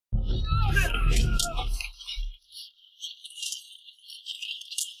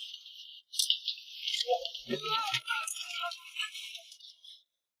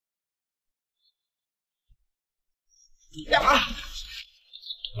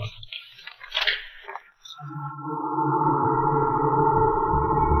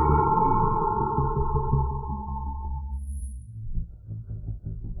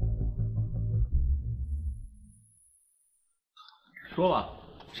说吧，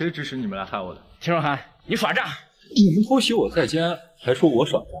谁指使你们来害我的？秦若涵，你耍诈！你们偷袭我在家，还说我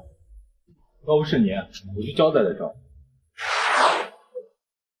耍诈？要不是你，我就交代在这儿。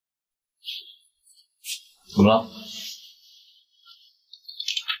怎么了？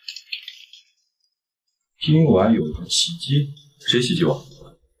今晚有个袭击，谁袭击我？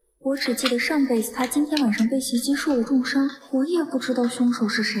我只记得上辈子他今天晚上被袭击受了重伤，我也不知道凶手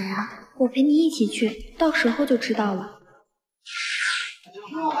是谁啊。我陪你一起去，到时候就知道了。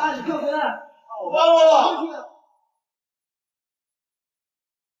秦若涵，你快回来！帮我！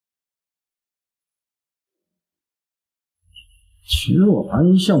秦若涵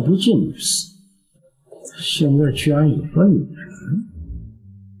一向不近女色，现在居然有个女人，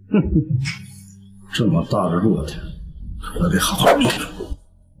哼哼，这么大的骆驼，可得好好练。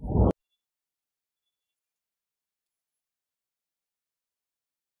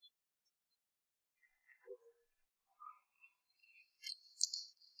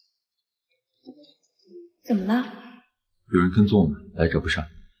怎么了？有人跟踪我们，来者不善。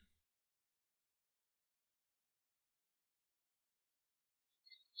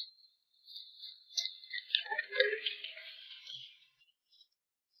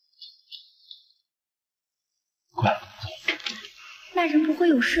快，那人不会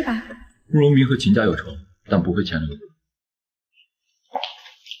有事吧？慕容明和秦家有仇，但不会牵连。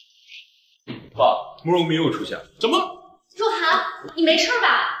爸，慕容明又出现了。怎么？若涵，你没事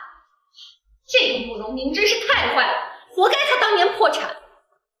吧？这个慕容明真是太坏了，活该他当年破产。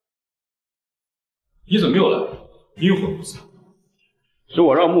你怎么又来？阴魂不散。是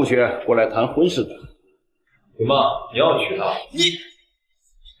我让穆雪过来谈婚事的。怎么，你要娶她？你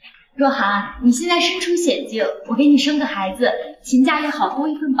若涵，你现在身处险境，我给你生个孩子，秦家也好多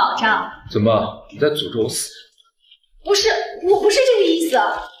一份保障。怎么，你在诅咒我死？不是，我不是这个意思。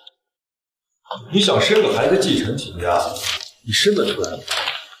你想生个孩子继承秦家，你生得出来吗？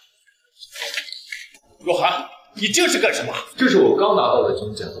若涵，你这是干什么？这是我刚拿到的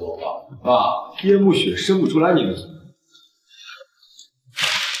精简做法。爸，叶慕雪生不出来，你们怎么？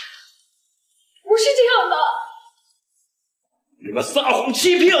不是这样的。你们撒谎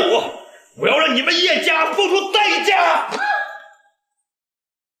欺骗我，我要让你们叶家付出代价！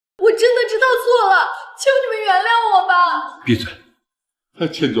我真的知道错了，求你们原谅我吧。闭嘴！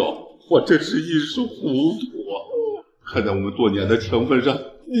秦总，我真是一时糊涂啊！看在我们多年的情分上，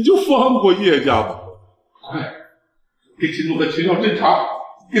你就放过叶家吧。快，给秦总和秦少侦查，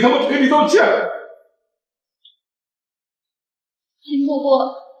给他们赔礼道歉。秦伯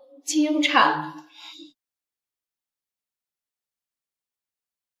伯，请用茶。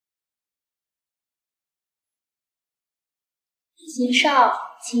秦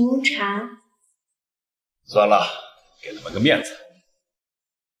少，请用茶。算了，给他们个面子。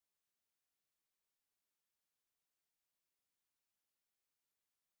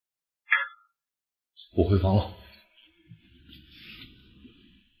我回房了。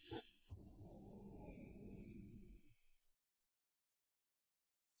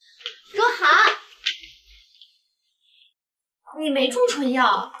若涵，你没中春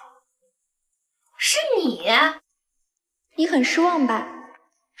药，是你。你很失望吧？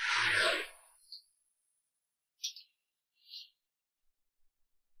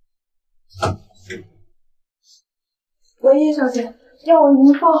喂，叶小姐，药我已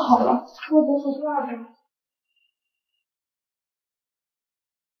经放好了，说多少多少张？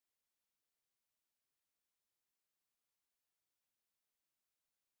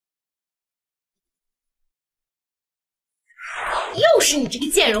又是你这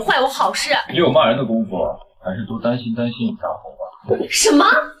个贱人坏我好事！你有骂人的功夫，还是多担心担心你大红吧。什么？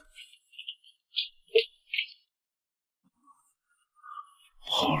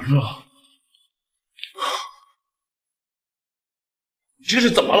好热！你这是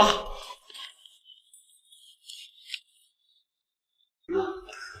怎么了？